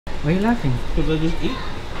Why are you laughing? Because I just eat.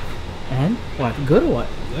 And? What? Good or what?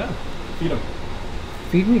 Yeah. Feed them.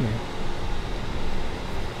 Feed me then.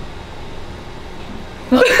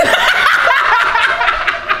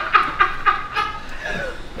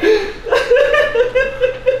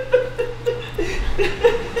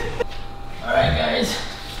 Alright guys.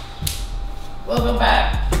 Welcome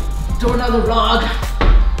back to another vlog.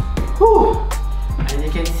 Whew. As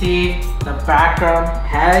you can see, the background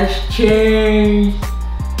has changed.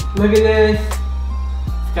 Look at this.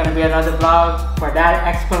 It's gonna be another vlog for that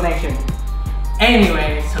explanation.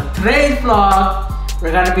 Anyway, so today's vlog,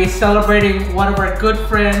 we're gonna be celebrating one of our good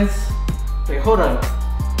friends. Wait, hold on.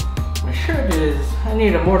 My shirt is, I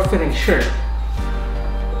need a more fitting shirt.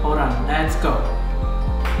 Hold on, let's go.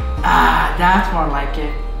 Ah, that's more like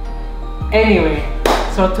it. Anyway,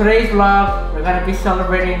 so today's vlog, we're gonna be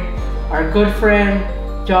celebrating our good friend,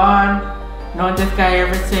 John. Known this guy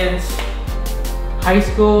ever since high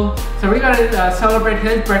school. So we're gonna celebrate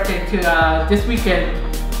his birthday this weekend.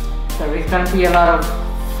 So it's gonna be a lot of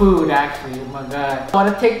food actually, oh my god. I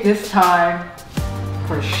wanna take this time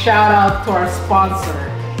for a shout out to our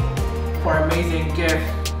sponsor for amazing gift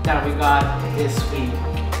that we got this week.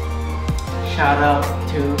 Shout out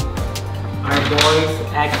to our boys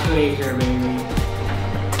at Glacier, baby.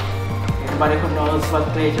 Anybody who knows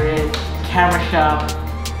what Glacier is, camera shop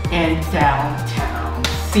in downtown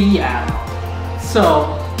Seattle.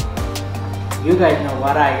 So, you guys know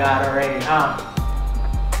what I got already, huh?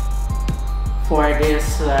 For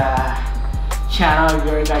this channel,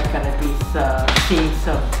 you're guys gonna be seeing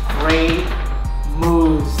some great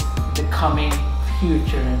moves in the coming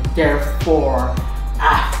future, and therefore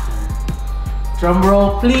after. Drum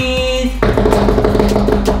roll, please.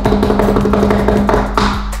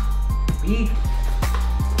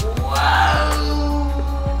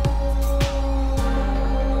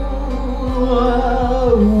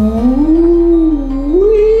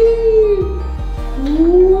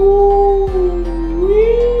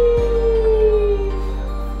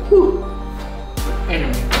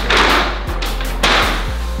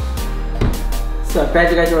 So I bet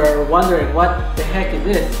you guys are wondering what the heck is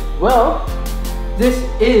this? Well, this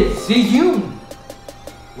is Zoom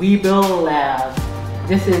Weebill Lab.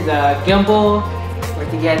 This is a gimbal where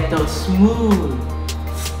to get those smooth,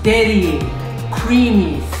 steady,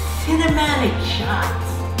 creamy, cinematic shots.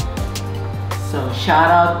 So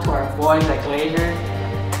shout out to our boys at Glacier.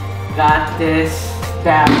 Got this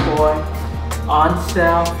bad boy on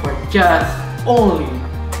sale for just only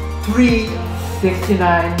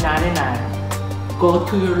 $369.99. Go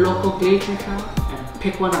to your local Glacier shop and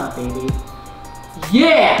pick one up, baby.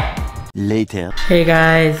 Yeah! Later. Hey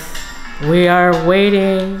guys, we are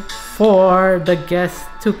waiting for the guests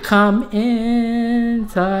to come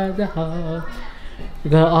inside the house.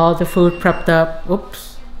 We got all the food prepped up.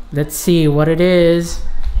 Oops. Let's see what it is.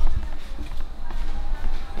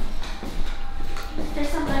 Is there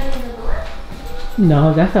somebody in the door?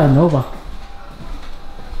 No, that's a Nova.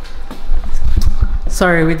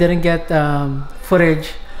 Sorry, we didn't get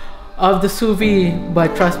footage of the sous vide,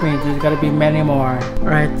 but trust me, there's gotta be many more.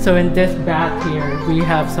 Alright, so in this bath here, we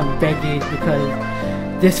have some veggies because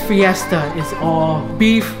this fiesta is all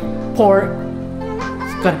beef, pork.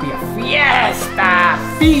 It's gonna be a fiesta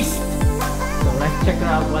feast. So let's check it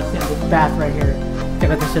out what's in this bath right here. Check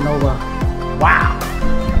out the Sonova. Wow!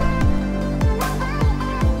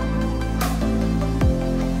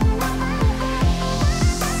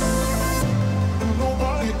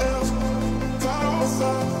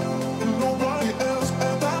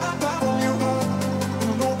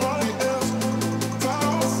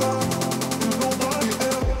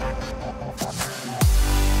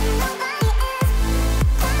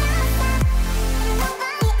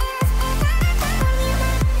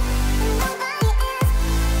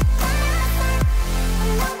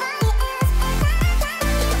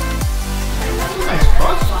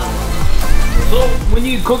 So when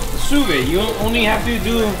you cook sous vide, you only have to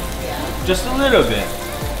do just a little bit.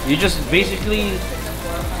 You're just basically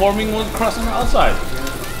forming one crust on the outside.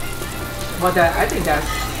 Well, I think that's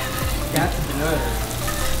good. That's good.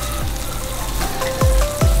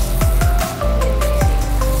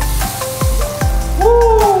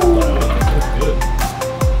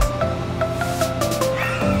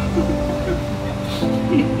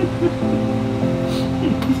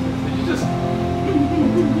 Did you just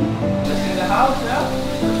in the house, yeah?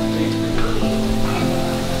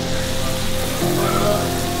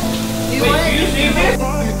 Wait, do you see this?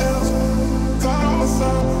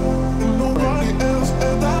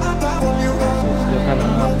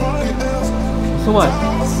 So what?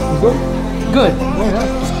 Good? Good.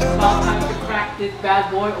 About time to crack this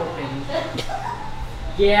bad boy open.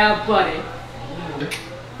 Yeah, buddy.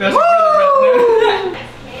 That's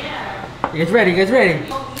You guys ready? You guys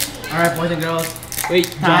ready? Alright, boys and girls.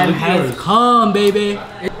 Wait, Time has come, baby.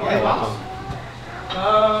 It's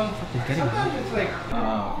like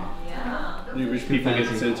you rich people get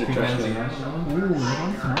censored trash.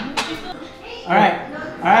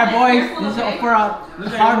 Alright, boys. This is for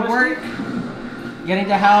hard work. Getting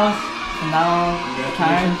the house. And now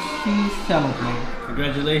time to celebrate.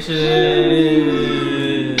 Congratulations.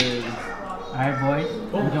 Alright, boys.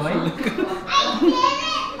 Enjoy.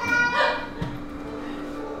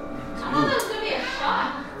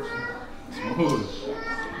 Smooth.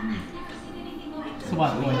 So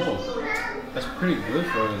what, boys? Oh, that's pretty good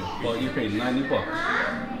for well, you paid $90.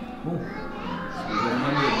 Ooh.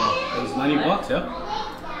 It was $90, yeah?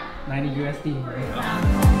 90 USD. Right?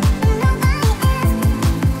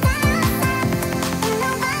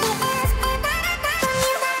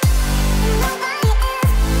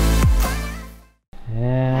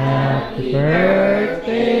 Happy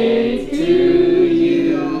birthday to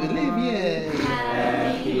you.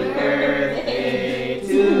 Happy birthday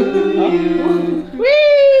to you.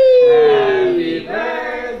 Happy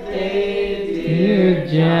birthday, dear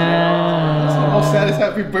John. How sad is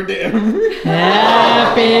happy birthday ever?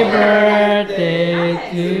 Happy birthday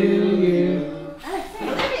to you.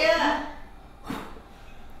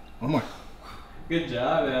 One more. Good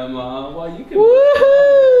job, Emma. Well, you can.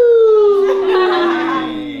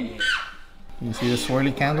 You see the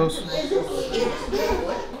swirly candles?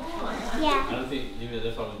 Yeah. I don't think even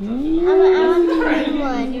if I'm I want the green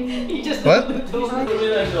one. What?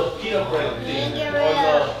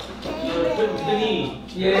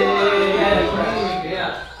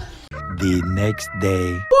 The next day.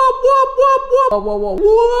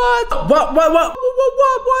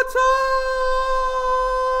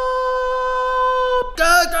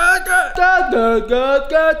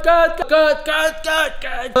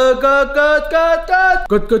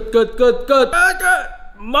 What's up? Good.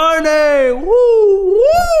 Morning. Woo.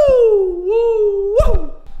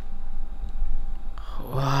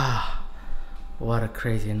 Wow. What a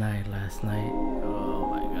crazy night last night. Oh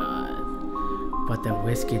my god. But the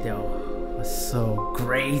whiskey though was so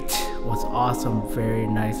great. Was awesome, very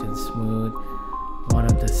nice and smooth. One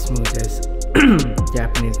of the smoothest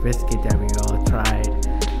Japanese whiskey that we all tried.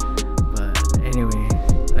 But anyway,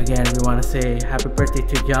 again, we want to say happy birthday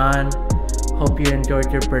to John. Hope you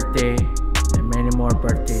enjoyed your birthday and many more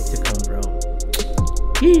birthdays to come, bro.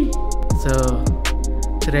 So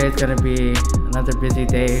today is gonna be another busy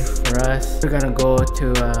day for us. We're gonna go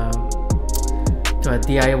to a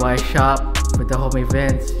DIY shop for the home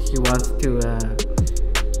events. He wants to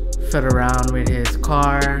fiddle around with his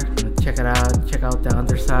car, check it out, check out the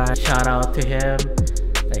underside. Shout out to him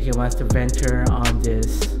that he wants to venture on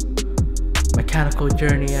this mechanical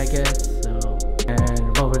journey, I guess. So,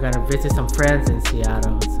 and well, we're gonna visit some friends in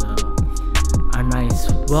Seattle. So, a nice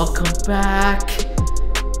welcome back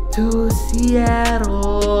to Seattle.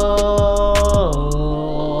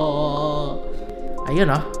 You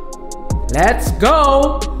know, let's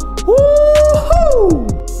go. Woohoo!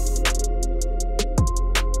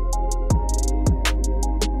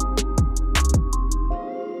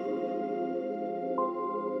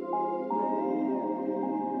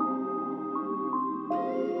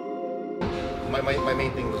 My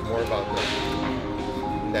main thing was more about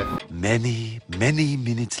that. Many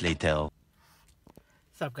minutes later.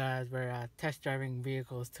 What's up, guys? We're test driving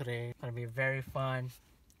vehicles today. It's gonna be very fun.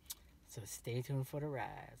 So stay tuned for the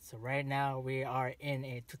ride. So right now we are in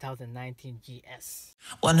a 2019 GS.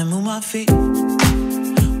 Wanna move my feet,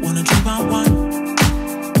 wanna drink my wine.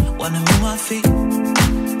 Wanna move my feet,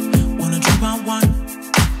 wanna drink my wine.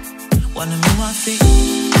 Wanna move my feet,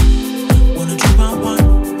 wanna drink my wine.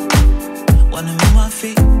 Wanna move my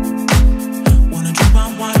feet, wanna drink my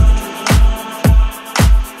wine.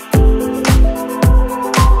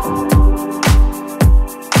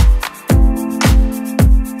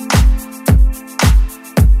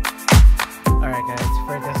 Alright guys,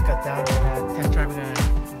 we just got down and test driving a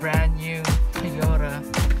brand new Toyota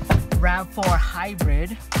RAV4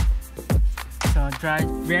 Hybrid. So it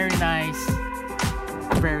drives very nice,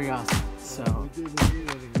 very awesome. So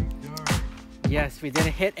yes, we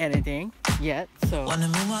didn't hit anything yet, so Wanna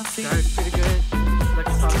move my feet, drives pretty good. Like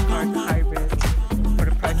a solid car, hybrid for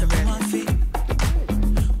the price of move my it. feet,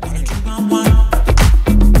 wanna drink my wine.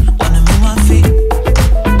 Wanna move my feet,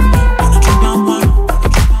 wanna drink my wine.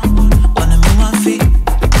 Wanna move my feet,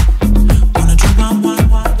 wanna drink my wine.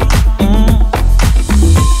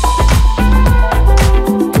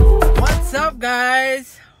 What's up,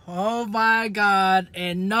 guys? Oh my god,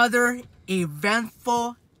 another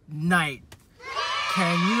eventful night.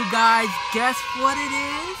 Can you guys guess what it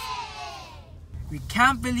is? We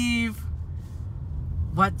can't believe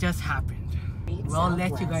what just happened. We'll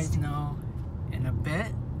let you guys know in a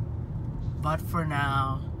bit. But for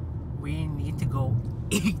now, we need to go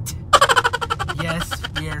eat. Yes,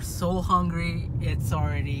 we are so hungry. It's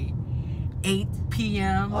already 8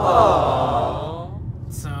 p.m.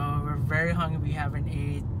 So we're very hungry. We haven't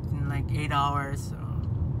ate in like 8 hours. So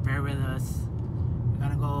bear with us. We're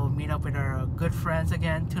gonna go meet up with our good friends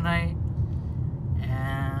again tonight.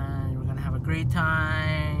 And we're gonna have a great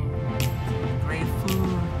time. Great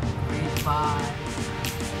food, great vibe.